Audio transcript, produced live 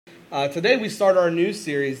Today we start our new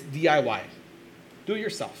series, DIY. Do it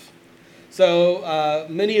yourself. So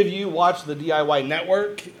many of you watch the DIY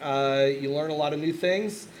network. You learn a lot of new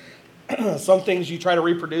things. Some things you try to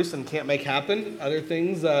reproduce and can't make happen. Other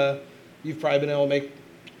things you've probably been able to make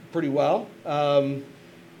pretty well. And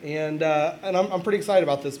I'm pretty excited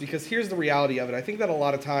about this because here's the reality of it. I think that a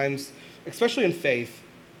lot of times, especially in faith,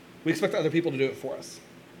 we expect other people to do it for us.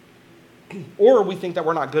 Or we think that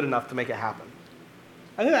we're not good enough to make it happen.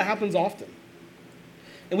 I think that happens often.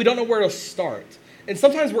 And we don't know where to start. And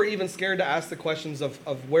sometimes we're even scared to ask the questions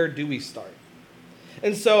of where do we start.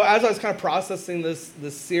 And so as I was kind of processing this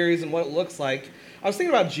series and what it looks like, I was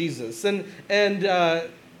thinking about Jesus. And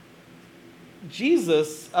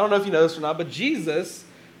Jesus, I don't know if you know this or not, but Jesus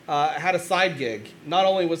had a side gig. Not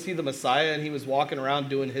only was he the Messiah and he was walking around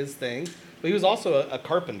doing his thing, but he was also a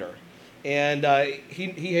carpenter. And I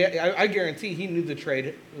guarantee he knew the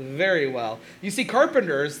trade very well. You see,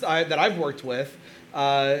 carpenters that I've worked with,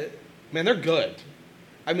 man, they're good.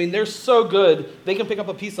 I mean, they're so good, they can pick up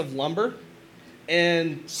a piece of lumber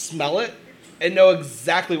and smell it and know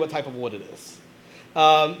exactly what type of wood it is.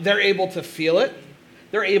 They're able to feel it.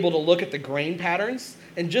 They're able to look at the grain patterns.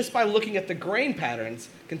 And just by looking at the grain patterns,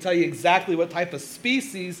 can tell you exactly what type of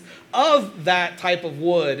species of that type of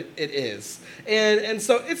wood it is. And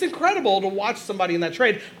so it's incredible to watch somebody in that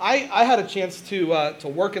trade. I had a chance to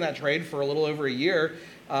work in that trade for a little over a year.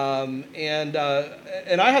 And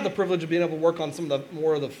I had the privilege of being able to work on some of the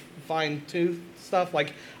more of the fine tooth stuff.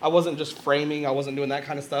 Like I wasn't just framing, I wasn't doing that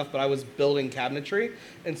kind of stuff, but I was building cabinetry.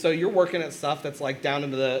 And so you're working at stuff that's like down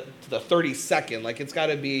into the 32nd. Like it's got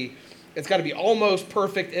to be almost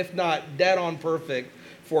perfect, if not dead on perfect,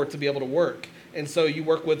 for it to be able to work. And so you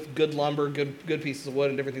work with good lumber, good pieces of wood,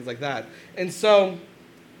 and different things like that. And so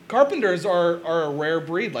carpenters are a rare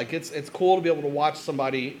breed. Like it's cool to be able to watch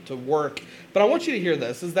somebody to work. But I want you to hear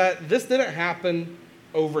this, is that this didn't happen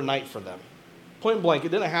overnight for them. Point blank, it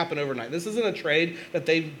didn't happen overnight. This isn't a trade that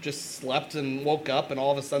they just slept and woke up and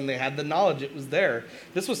all of a sudden they had the knowledge. It was there.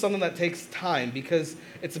 This was something that takes time because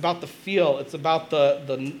it's about the feel. It's about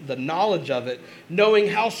the knowledge of it. Knowing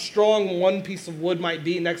how strong one piece of wood might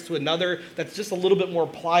be next to another that's just a little bit more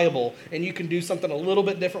pliable. And you can do something a little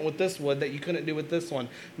bit different with this wood that you couldn't do with this one.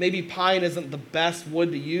 Maybe pine isn't the best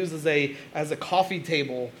wood to use as a coffee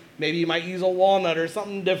table. Maybe you might use a walnut or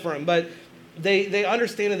something different. But they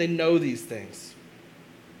understand and they know these things.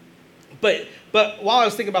 But while I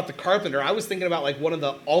was thinking about the carpenter, I was thinking about like one of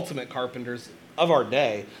the ultimate carpenters of our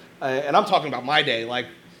day. And I'm talking about my day, like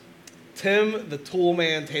Tim the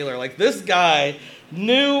Toolman Taylor. Like this guy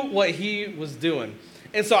knew what he was doing.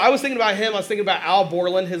 And so I was thinking about him. I was thinking about Al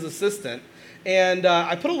Borland, his assistant. And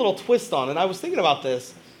I put a little twist on it. I was thinking about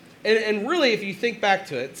this. And really, if you think back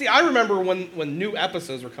to it, see, I remember when new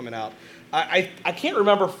episodes were coming out. I can't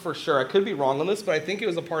remember for sure. I could be wrong on this, but I think it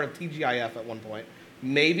was a part of TGIF at one point.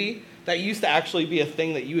 Maybe. That used to actually be a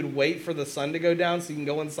thing that you would wait for the sun to go down so you can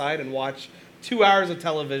go inside and watch 2 hours of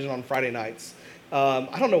television on Friday nights.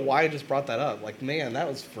 I don't know why I just brought that up. Like, man, that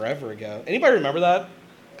was forever ago. Anybody remember that?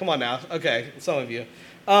 Come on now. Okay, some of you.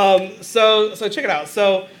 So check it out.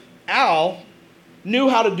 So Al knew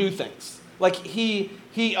how to do things. Like, he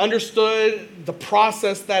understood the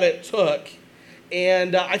process that it took.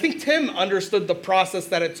 And I think Tim understood the process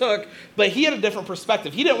that it took, but he had a different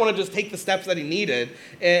perspective. He didn't want to just take the steps that he needed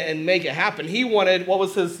and make it happen. He wanted,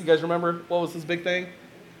 you guys remember, what was his big thing?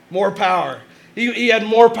 More power. He had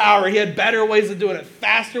more power. He had better ways of doing it,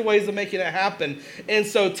 faster ways of making it happen. And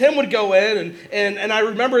so Tim would go in, and I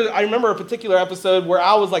remember a particular episode where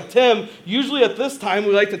Al was like, Tim, usually at this time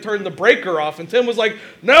we like to turn the breaker off. And Tim was like,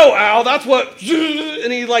 no, Al, that's what,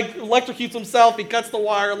 and he like electrocutes himself. He cuts the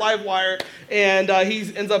wire, live wire, and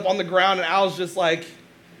he ends up on the ground, and Al's just like,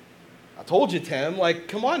 I told you, Tim, like,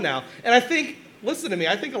 come on now. And I think, listen to me,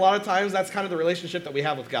 I think a lot of times that's kind of the relationship that we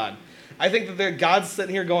have with God. I think that God's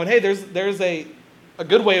sitting here going, hey, there's a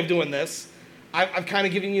good way of doing this. I've kind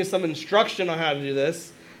of given you some instruction on how to do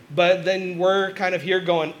this, but then we're kind of here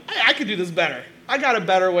going, hey, I could do this better. I got a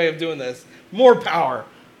better way of doing this. More power,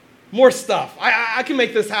 more stuff. I can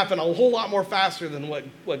make this happen a whole lot more faster than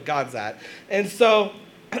what God's at. And so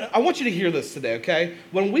I want you to hear this today, okay?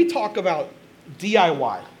 When we talk about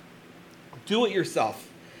DIY, do it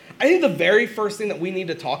yourself, I think the very first thing that we need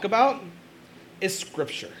to talk about is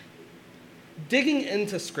Scripture. Digging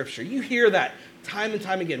into Scripture. You hear that time and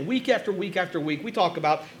time again, week after week after week. We talk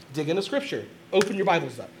about dig into Scripture. Open your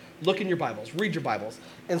Bibles up. Look in your Bibles. Read your Bibles.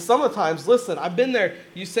 And some of the times, listen, I've been there.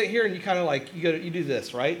 You sit here and you kind of like, you do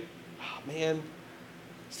this, right? Oh, man,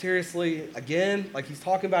 seriously, again, like he's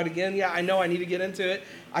talking about again. Yeah, I know I need to get into it.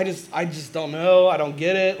 I just don't know. I don't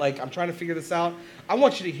get it. Like, I'm trying to figure this out. I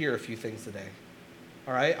want you to hear a few things today.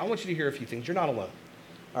 All right? I want you to hear a few things. You're not alone.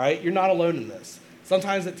 All right? You're not alone in this.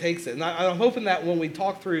 Sometimes it takes it. And I'm hoping that when we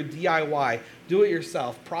talk through DIY, do it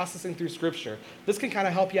yourself, processing through Scripture, this can kind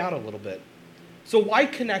of help you out a little bit. So why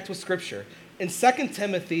connect with Scripture? In 2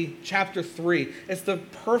 Timothy chapter 3, it's the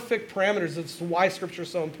perfect parameters of why Scripture is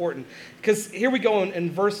so important. Because here we go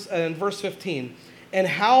in verse 15. And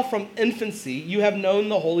how from infancy you have known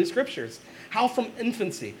the Holy Scriptures. How from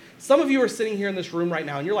infancy. Some of you are sitting here in this room right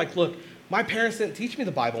now and you're like, look, my parents didn't teach me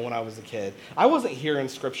the Bible when I was a kid. I wasn't hearing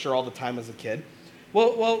Scripture all the time as a kid.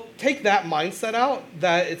 Well, take that mindset out,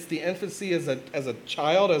 that it's the infancy as a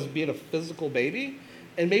child, as being a physical baby,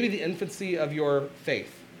 and maybe the infancy of your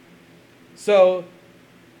faith. So,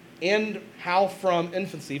 and how from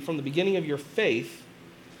infancy, from the beginning of your faith,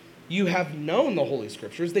 you have known the Holy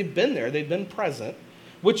Scriptures. They've been there. They've been present,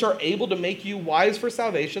 which are able to make you wise for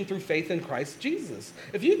salvation through faith in Christ Jesus.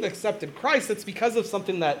 If you've accepted Christ, it's because of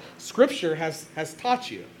something that Scripture has taught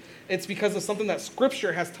you. It's because of something that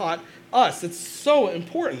Scripture has taught us. It's so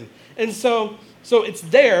important. And so it's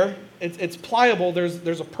there. It's pliable.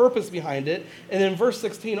 There's a purpose behind it. And in verse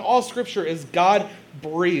 16, all Scripture is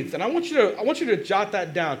God-breathed. And I want you to jot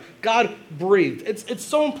that down. God-breathed. It's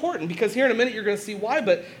so important because here in a minute you're going to see why,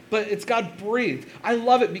 but it's God-breathed. I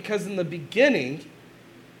love it because in the beginning,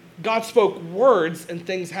 God spoke words and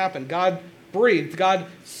things happened. God breathed. God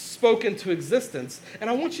spoke into existence. And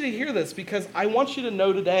I want you to hear this because I want you to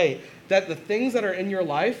know today that the things that are in your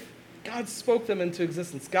life, God spoke them into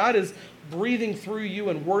existence. God is breathing through you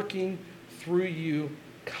and working through you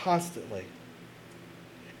constantly.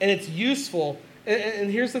 And it's useful.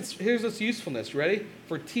 And here's its usefulness. Ready?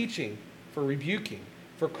 For teaching, for rebuking,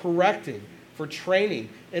 for correcting, for training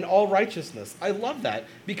in all righteousness. I love that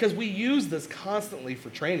because we use this constantly for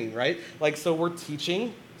training, right? Like, so we're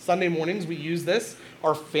teaching. Sunday mornings, we use this.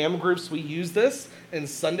 Our fam groups, we use this. In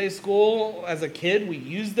Sunday school, as a kid, we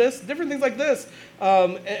use this. Different things like this.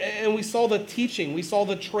 And we saw the teaching. We saw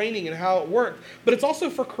the training and how it worked. But it's also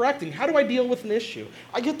for correcting. How do I deal with an issue?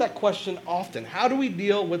 I get that question often. How do we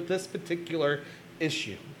deal with this particular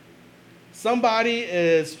issue? Somebody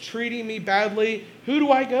is treating me badly. Who do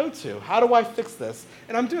I go to? How do I fix this?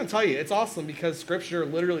 And I'm going to tell you, it's awesome because Scripture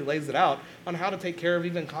literally lays it out on how to take care of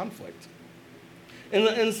even conflict.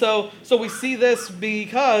 And so we see this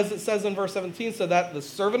because it says in verse 17, so that the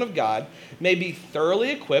servant of God may be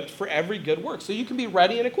thoroughly equipped for every good work. So you can be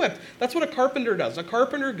ready and equipped. That's what a carpenter does. A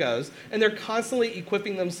carpenter goes and they're constantly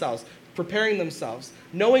equipping themselves, preparing themselves,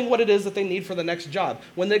 knowing what it is that they need for the next job.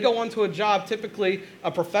 When they go onto a job, typically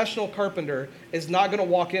a professional carpenter is not going to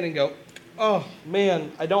walk in and go, oh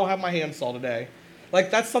man, I don't have my handsaw today. Like,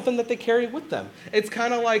 that's something that they carry with them. It's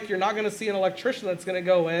kind of like you're not going to see an electrician that's going to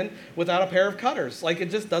go in without a pair of cutters. Like, it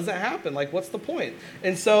just doesn't happen. Like, what's the point?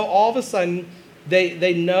 And so all of a sudden,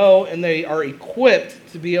 they know and they are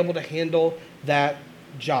equipped to be able to handle that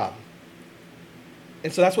job.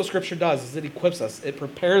 And so that's what Scripture does, is it equips us. It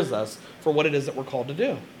prepares us for what it is that we're called to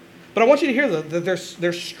do. But I want you to hear that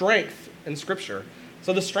there's strength in Scripture.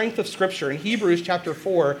 So the strength of Scripture in Hebrews chapter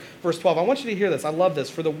 4, verse 12. I want you to hear this. I love this.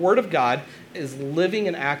 For the Word of God is living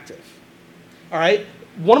and active. All right?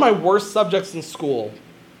 One of my worst subjects in school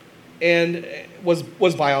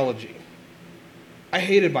was biology. I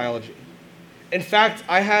hated biology. In fact,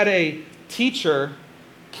 I had a teacher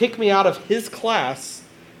kick me out of his class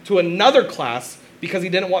to another class because he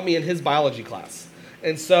didn't want me in his biology class.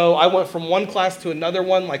 And so I went from one class to another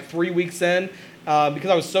one like 3 weeks in because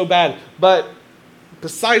I was so bad. But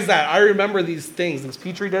besides that, I remember these things, these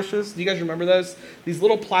Petri dishes. Do you guys remember those? These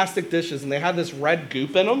little plastic dishes, and they had this red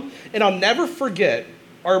goop in them. And I'll never forget,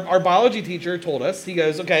 our biology teacher told us, he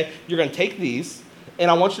goes, okay, you're going to take these, and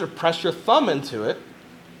I want you to press your thumb into it,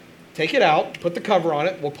 take it out, put the cover on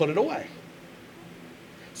it, we'll put it away.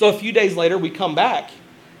 So a few days later, we come back,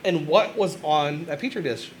 and what was on that Petri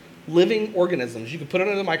dish? Living organisms. You could put it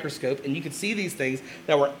under the microscope, and you could see these things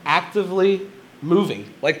that were actively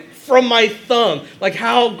moving, like from my thumb. Like,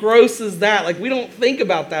 how gross is that? Like, we don't think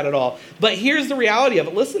about that at all. But here's the reality of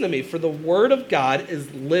it. Listen to me. For the Word of God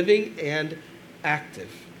is living and active.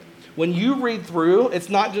 When you read through, it's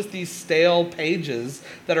not just these stale pages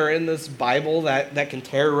that are in this Bible that can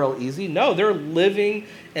tear real easy. No, they're living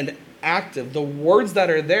and active. The words that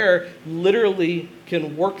are there literally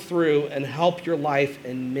can work through and help your life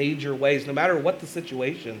in major ways. No matter what the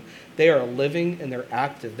situation, they are living and they're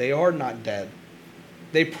active. They are not dead.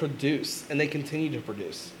 They produce, and they continue to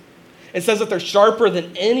produce. It says that they're sharper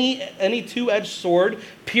than any two-edged sword,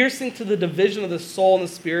 piercing to the division of the soul and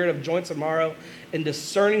the spirit, of joints and marrow, and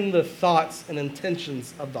discerning the thoughts and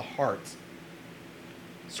intentions of the heart.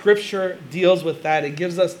 Scripture deals with that. It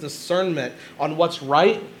gives us discernment on what's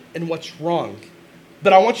right and what's wrong.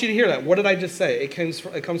 But I want you to hear that. What did I just say? It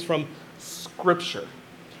comes from Scripture.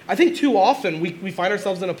 I think too often we find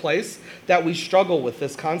ourselves in a place that we struggle with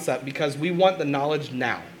this concept because we want the knowledge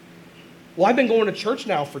now. Well, I've been going to church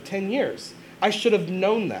now for 10 years. I should have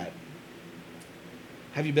known that.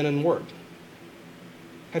 Have you been in the Word?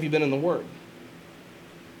 Have you been in the Word?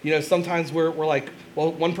 You know, sometimes we're like,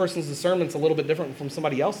 well, one person's discernment's a little bit different from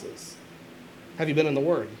somebody else's. Have you been in the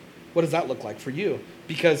Word? What does that look like for you?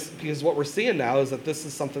 Because what we're seeing now is that this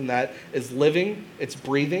is something that is living, it's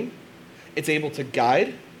breathing, it's able to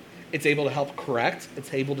guide, it's able to help correct,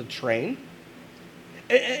 it's able to train.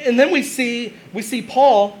 And then we see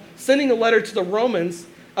Paul sending a letter to the Romans,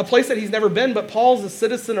 a place that he's never been, but Paul's a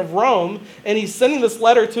citizen of Rome, and he's sending this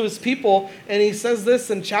letter to his people, and he says this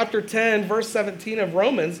in chapter 10, verse 17 of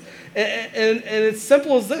Romans, and it's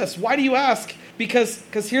simple as this. Why do you ask? Because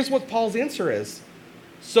here's what Paul's answer is.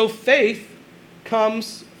 So faith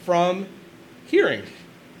comes from hearing,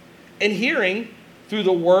 and hearing through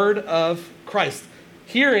the word of Christ.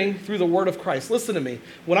 Hearing through the word of Christ. Listen to me.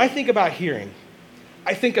 When I think about hearing,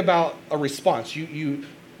 I think about a response.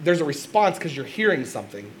 There's a response because you're hearing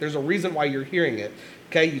something. There's a reason why you're hearing it.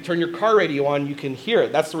 Okay, you turn your car radio on, you can hear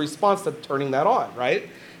it. That's the response to turning that on, right?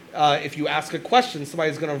 If you ask a question,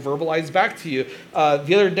 somebody's going to verbalize back to you.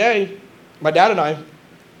 The other day, my dad and I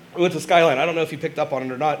went to Skyline. I don't know if you picked up on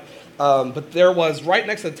it or not, but there was right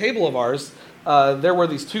next to the table of ours, there were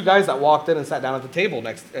these two guys that walked in and sat down at the table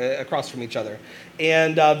across from each other.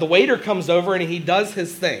 And the waiter comes over and he does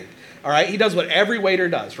his thing. All right, he does what every waiter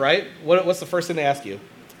does, right? What's the first thing they ask you?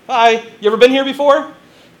 Hi, you ever been here before?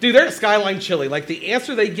 Dude, they're at Skyline Chili. Like, the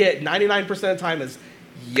answer they get 99% of the time is,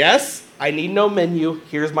 yes, I need no menu,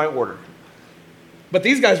 here's my order. But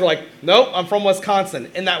these guys were like, nope, I'm from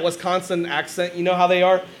Wisconsin. In that Wisconsin accent, you know how they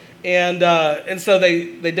are? And so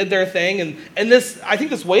they did their thing, and I think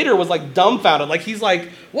this waiter was like dumbfounded. Like, he's like,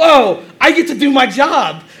 whoa, I get to do my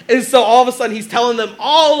job. And so all of a sudden he's telling them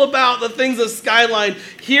all about the things of Skyline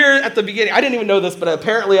here at the beginning. I didn't even know this, but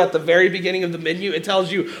apparently at the very beginning of the menu, it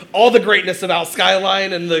tells you all the greatness about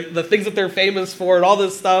Skyline and the things that they're famous for and all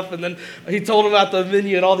this stuff. And then he told them about the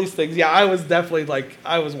menu and all these things. Yeah, I was definitely like,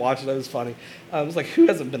 I was watching. It was funny. I was like, who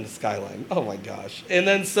hasn't been to Skyline? Oh my gosh. And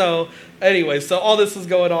then so all this is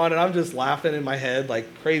going on, and I'm just laughing in my head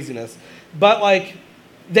like craziness. But like,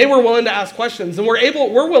 they were willing to ask questions, and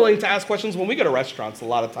we're willing to ask questions when we go to restaurants a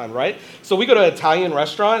lot of time, right? So we go to an Italian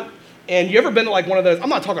restaurant, and you ever been to like one of those? I'm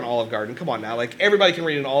not talking Olive Garden. Come on now. Like, everybody can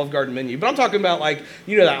read an Olive Garden menu, but I'm talking about like,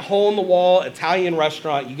 you know, that hole-in-the-wall Italian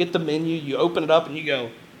restaurant. You get the menu, you open it up, and you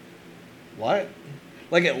go, what?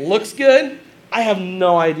 Like, it looks good. I have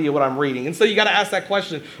no idea what I'm reading. And so you got to ask that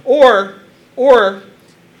question. Or,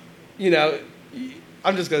 you know,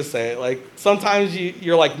 I'm just going to say it. Like, sometimes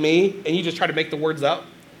you're like me, and you just try to make the words up,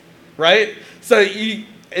 right? So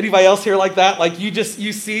anybody else here like that? Like, you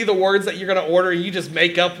see the words that you're going to order, and you just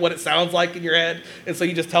make up what it sounds like in your head. And so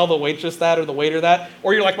you just tell the waitress that or the waiter that.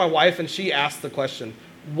 Or you're like my wife, and she asks the question,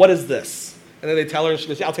 what is this? And then they tell her, and she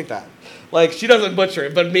goes, yeah, I'll take that. Like, she doesn't butcher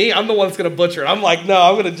it. But me, I'm the one that's going to butcher it. I'm like, no,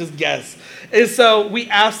 I'm going to just guess. And so we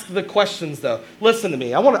ask the questions, though. Listen to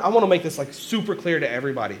me. I want to make this like super clear to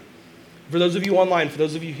everybody. For those of you online, for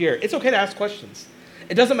those of you here, it's okay to ask questions.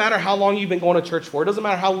 It doesn't matter how long you've been going to church for. It doesn't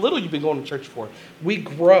matter how little you've been going to church for. We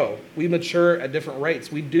grow. We mature at different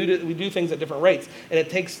rates. We do things at different rates. And it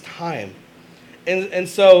takes time. And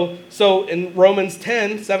so in Romans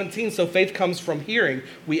 10:17, so faith comes from hearing.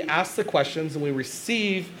 We ask the questions and we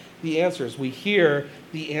receive the answers. We hear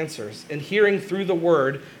the answers. And hearing through the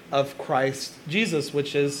word of Christ Jesus,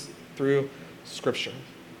 which is through Scripture.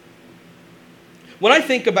 When I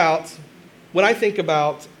think about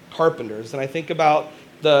carpenters, and I think about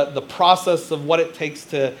the process of what it takes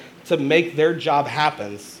to make their job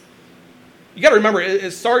happen, you got to remember,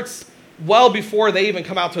 it starts well before they even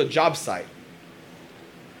come out to a job site.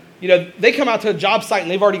 You know, they come out to a job site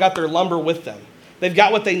and they've already got their lumber with them. They've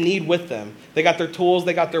got what they need with them. They got their tools,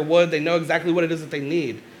 they got their wood, they know exactly what it is that they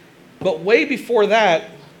need. But way before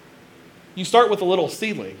that, you start with a little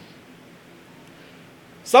seedling.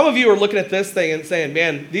 Some of you are looking at this thing and saying,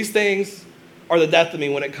 man, these things are the death of me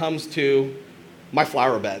when it comes to my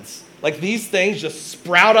flower beds. Like, these things just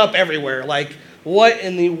sprout up everywhere. Like, what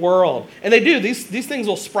in the world? And they do. These things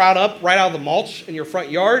will sprout up right out of the mulch in your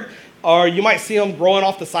front yard, or you might see them growing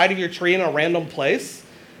off the side of your tree in a random place.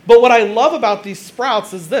 But what I love about these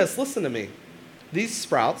sprouts is this. Listen to me. These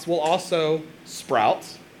sprouts will also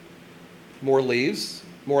sprout more leaves,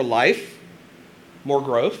 more life, more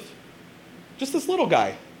growth, Just this little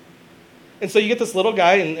guy. And so you get this little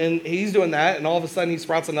guy, and he's doing that, and all of a sudden he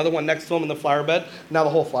sprouts another one next to him in the flower bed. Now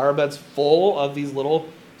the whole flower bed's full of these little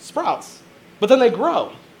sprouts. But then they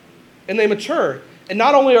grow, and they mature. And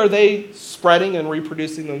not only are they spreading and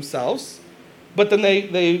reproducing themselves, but then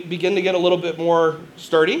they begin to get a little bit more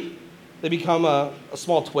sturdy. They become a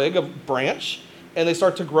small twig, a branch, and they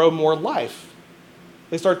start to grow more life.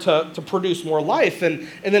 They start to produce more life. And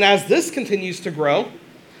then as this continues to grow,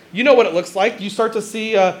 you know what it looks like. You start to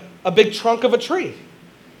see a big trunk of a tree.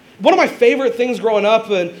 One of my favorite things growing up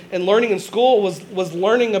and learning in school was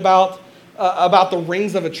learning about the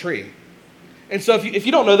rings of a tree. And so if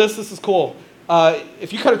you don't know this is cool.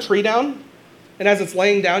 If you cut a tree down, and as it's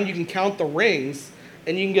laying down, you can count the rings,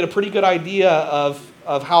 and you can get a pretty good idea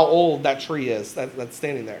of how old that tree is that's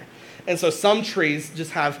standing there. And so some trees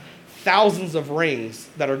just have thousands of rings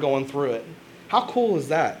that are going through it. How cool is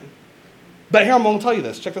that? But here, I'm going to tell you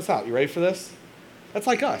this. Check this out. You ready for this? That's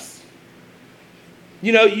like us.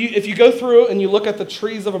 You know, if you go through and you look at the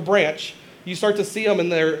trees of a branch, you start to see them,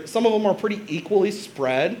 and some of them are pretty equally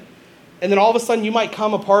spread. And then all of a sudden, you might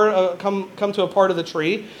come to a part of the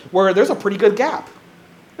tree where there's a pretty good gap.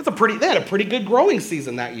 They had a pretty good growing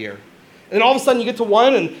season that year. And then all of a sudden, you get to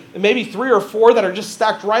one, and maybe 3 or 4 that are just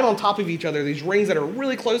stacked right on top of each other. These rings that are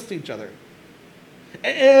really close to each other.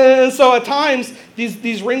 And so at times,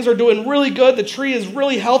 these rings are doing really good. The tree is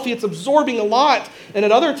really healthy. It's absorbing a lot. And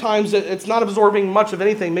at other times, it's not absorbing much of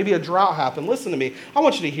anything. Maybe a drought happened. Listen to me. I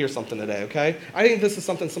want you to hear something today, okay? I think this is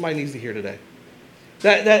something somebody needs to hear today.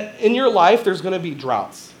 That in your life, there's going to be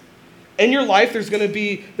droughts. In your life, there's going to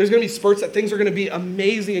be spurts that things are going to be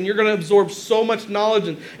amazing, and you're going to absorb so much knowledge,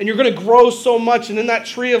 and you're going to grow so much. And in that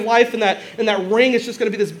tree of life, in that ring, it's just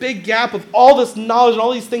going to be this big gap of all this knowledge and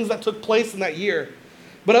all these things that took place in that year.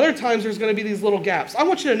 But other times, there's going to be these little gaps. I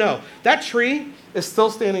want you to know, that tree is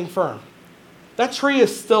still standing firm. That tree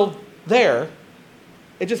is still there.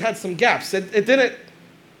 It just had some gaps. It didn't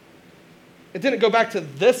go back to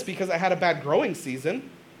this because it had a bad growing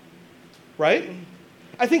season, right?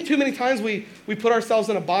 I think too many times we put ourselves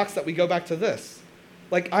in a box that we go back to this.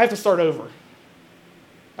 Like, I have to start over.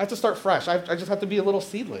 I have to start fresh. I just have to be a little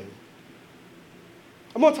seedling.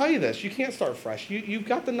 I'm going to tell you this. You can't start fresh. You've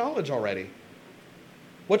got the knowledge already.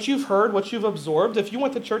 What you've heard, what you've absorbed, if you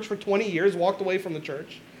went to church for 20 years, walked away from the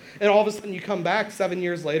church, and all of a sudden you come back 7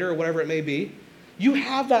 years later or whatever it may be, you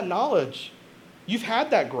have that knowledge. You've had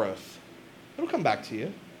that growth. It'll come back to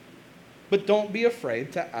you. But don't be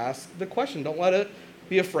afraid to ask the question. Don't let it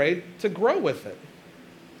be afraid to grow with it.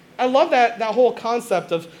 I love that whole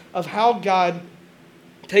concept of how God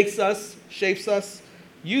takes us, shapes us,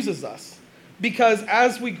 uses us. Because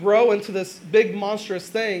as we grow into this big monstrous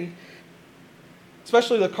thing,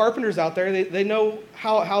 especially the carpenters out there, they know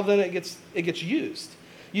how then it gets used.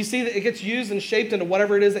 You see that it gets used and shaped into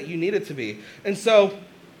whatever it is that you need it to be. And so,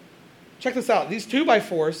 check this out. These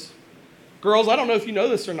 2x4s, girls, I don't know if you know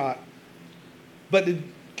this or not, but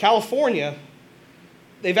in California,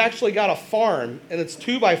 they've actually got a farm, and it's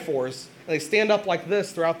 2x4s, and they stand up like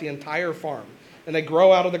this throughout the entire farm. And they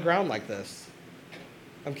grow out of the ground like this.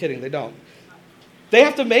 I'm kidding, they don't. They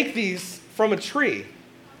have to make these from a tree.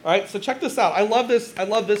 All right, so check this out. I love this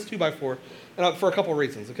 2x4 for a couple of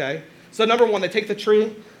reasons, okay? So number one, they take the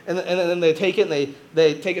tree, and then they take it, and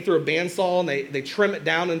they take it through a bandsaw, and they trim it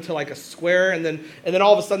down into like a square, and then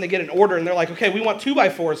all of a sudden they get an order, and they're like, okay, we want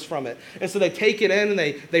 2x4s from it. And so they take it in, and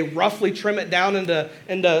they roughly trim it down into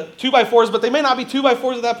 2x4s, but they may not be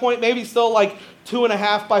 2x4s at that point, maybe still like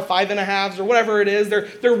 2.5 by 5.5s or whatever it is.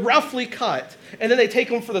 They're roughly cut. And then they take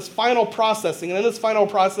them for this final processing. And in this final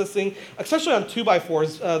processing, especially on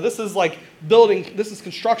 2x4s, this is like this is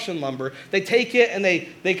construction lumber. They take it and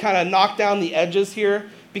they kind of knock down the edges here.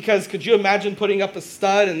 Because could you imagine putting up a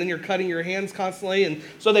stud and then you're cutting your hands constantly? And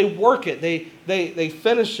so they work it. They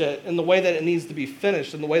finish it in the way that it needs to be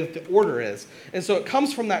finished, in the way that the order is. And so it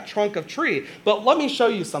comes from that trunk of tree. But let me show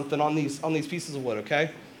you something on these pieces of wood,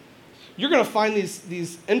 okay? You're going to find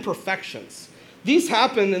these imperfections. These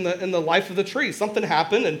happen in the life of the tree. Something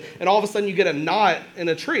happened, and all of a sudden you get a knot in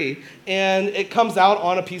a tree, and it comes out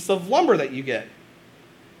on a piece of lumber that you get.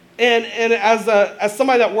 And as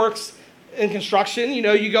somebody that works in construction, you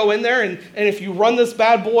know, you go in there, and if you run this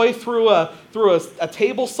bad boy through a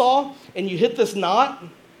table saw, and you hit this knot,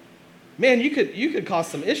 man, you could cause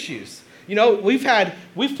some issues. You know, we've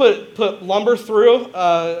put lumber through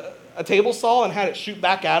a table saw and had it shoot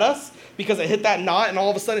back at us, because it hit that knot and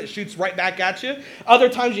all of a sudden it shoots right back at you. Other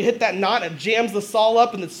times you hit that knot and it jams the saw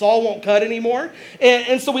up and the saw won't cut anymore.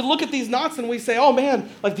 And so we look at these knots and we say, oh man,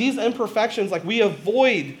 like these imperfections, like we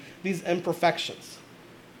avoid these imperfections.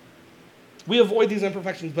 We avoid these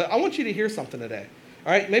imperfections, but I want you to hear something today.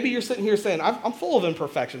 All right? Maybe you're sitting here saying, I'm full of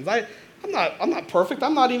imperfections. I'm not perfect.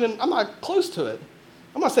 I'm not close to it.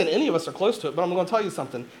 I'm not saying any of us are close to it, but I'm going to tell you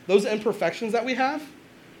something. Those imperfections that we have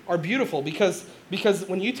are beautiful because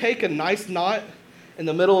when you take a nice knot in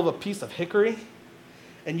the middle of a piece of hickory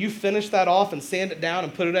and you finish that off and sand it down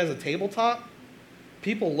and put it as a tabletop,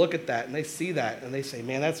 people look at that and they see that and they say,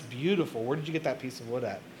 man, that's beautiful. Where did you get that piece of wood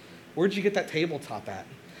at? Where did you get that tabletop at?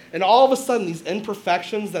 And all of a sudden, these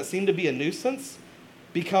imperfections that seem to be a nuisance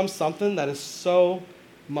become something that is so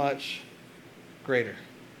much greater.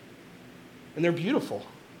 And they're beautiful.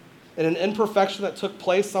 And an imperfection that took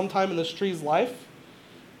place sometime in this tree's life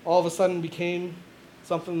all of a sudden became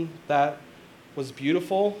something that was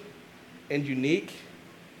beautiful and unique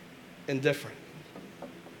and different.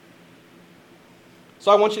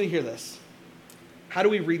 So I want you to hear this. How do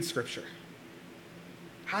we read Scripture?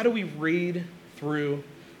 How do we read through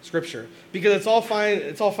Scripture? Because it's all fine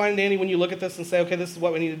and dandy when you look at this and say, okay, this is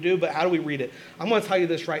what we need to do, but how do we read it? I'm going to tell you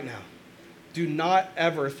this right now. Do not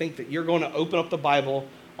ever think that you're going to open up the Bible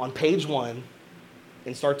on page 1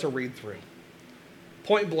 and start to read through.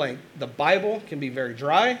 Point blank, the Bible can be very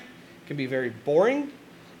dry, can be very boring,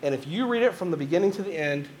 and if you read it from the beginning to the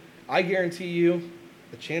end, I guarantee you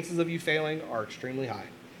the chances of you failing are extremely high.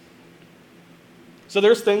 So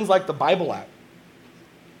there's things like the Bible app.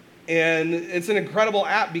 And it's an incredible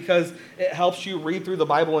app because it helps you read through the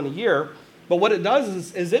Bible in a year. But what it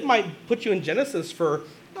does is it might put you in Genesis for,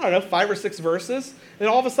 5 or 6 verses. And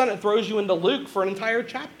all of a sudden it throws you into Luke for an entire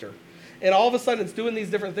chapter. And all of a sudden it's doing these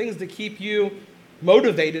different things to keep you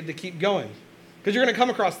motivated to keep going. Because you're going to come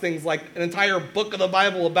across things like an entire book of the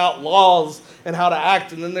Bible about laws and how to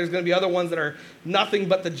act. And then there's going to be other ones that are nothing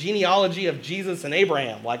but the genealogy of Jesus and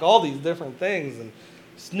Abraham. Like all these different things. And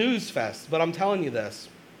snooze fest. But I'm telling you this.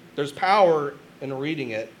 There's power in reading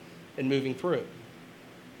it and moving through it.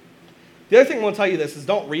 The other thing I want to tell you this is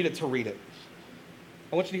don't read it to read it.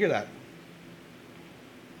 I want you to hear that.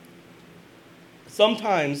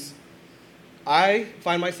 Sometimes I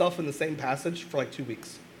find myself in the same passage for like 2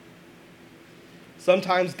 weeks.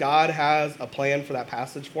 Sometimes God has a plan for that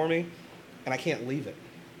passage for me, and I can't leave it.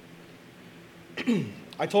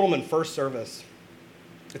 I told him in first service,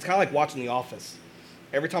 it's kind of like watching The Office.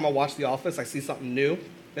 Every time I watch The Office, I see something new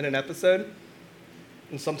in an episode.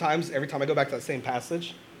 And sometimes, every time I go back to that same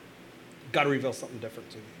passage, God reveals something different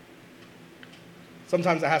to me.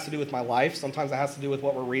 Sometimes it has to do with my life. Sometimes it has to do with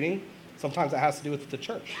what we're reading. Sometimes it has to do with the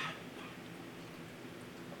church.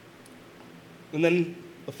 And then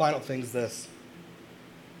the final thing is this.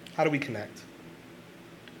 How do we connect?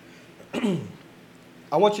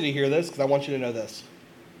 I want you to hear this because I want you to know this.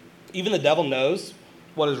 Even the devil knows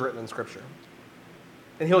what is written in Scripture.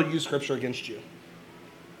 And he'll use Scripture against you.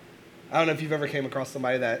 I don't know if you've ever came across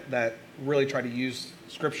somebody that really tried to use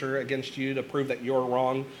Scripture against you to prove that you're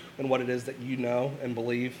wrong in what it is that you know and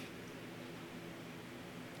believe.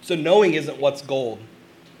 So knowing isn't what's gold.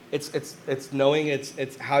 It's knowing,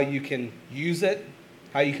 it's how you can use it,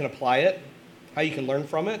 how you can apply it, how you can learn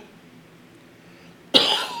from it.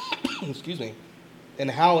 Excuse me.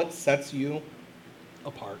 And how it sets you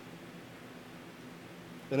apart.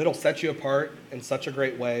 And it'll set you apart in such a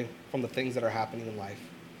great way from the things that are happening in life.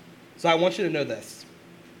 So I want you to know this.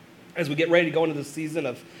 As we get ready to go into the season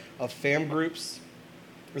of fam groups,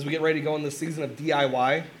 as we get ready to go into the season of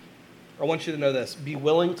DIY, I want you to know this. Be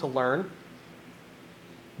willing to learn.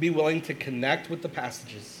 Be willing to connect with the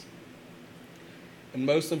passages. And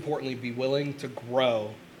most importantly, be willing to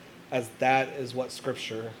grow, as that is what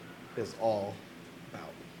Scripture is all about.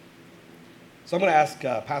 So I'm going to ask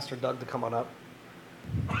Pastor Doug to come on up.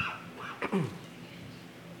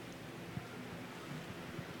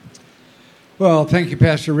 Well, thank you,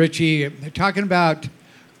 Pastor Richie. Talking about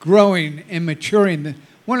growing and maturing,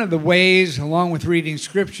 one of the ways, along with reading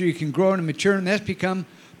Scripture, you can grow and mature, and that's become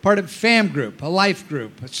part of a fam group, a life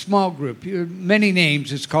group, a small group. Many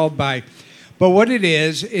names it's called by. But what it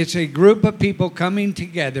is, it's a group of people coming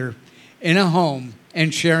together in a home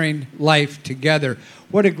and sharing life together.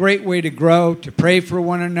 What a great way to grow, to pray for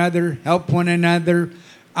one another, help one another,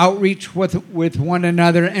 outreach with one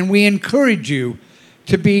another, and we encourage you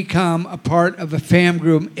to become a part of a fam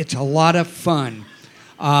group. It's a lot of fun.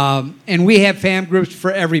 And we have fam groups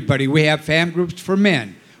for everybody. We have fam groups for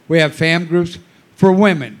men. We have fam groups for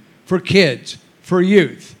women, for kids, for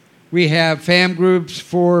youth. We have fam groups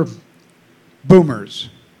for boomers.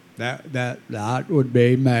 That would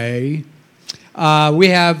be me. We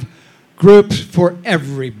have groups for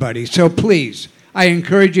everybody. So please, I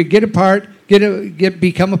encourage you, get a part,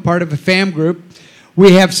 become a part of a fam group.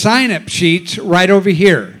 We have sign-up sheets right over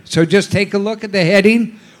here. So just take a look at the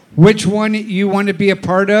heading. which one you want to be a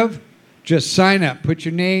part of, just sign up. Put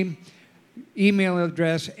your name, email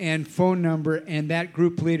address, and phone number, and that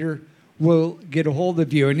group leader will get a hold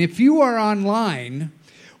of you. And if you are online,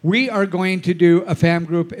 we are going to do a fam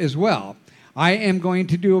group as well. I am going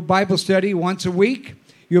to do a Bible study once a week.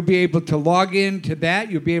 You'll be able to log into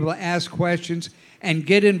that. You'll be able to ask questions and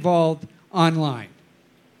get involved online.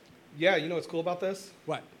 Yeah, you know what's cool about this?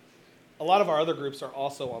 What? A lot of our other groups are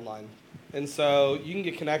also online. And so you can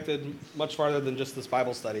get connected much farther than just this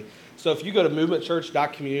Bible study. So if you go to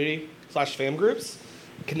movementchurch.community/fam groups,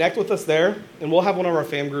 connect with us there, and we'll have one of our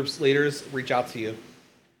fam groups leaders reach out to you.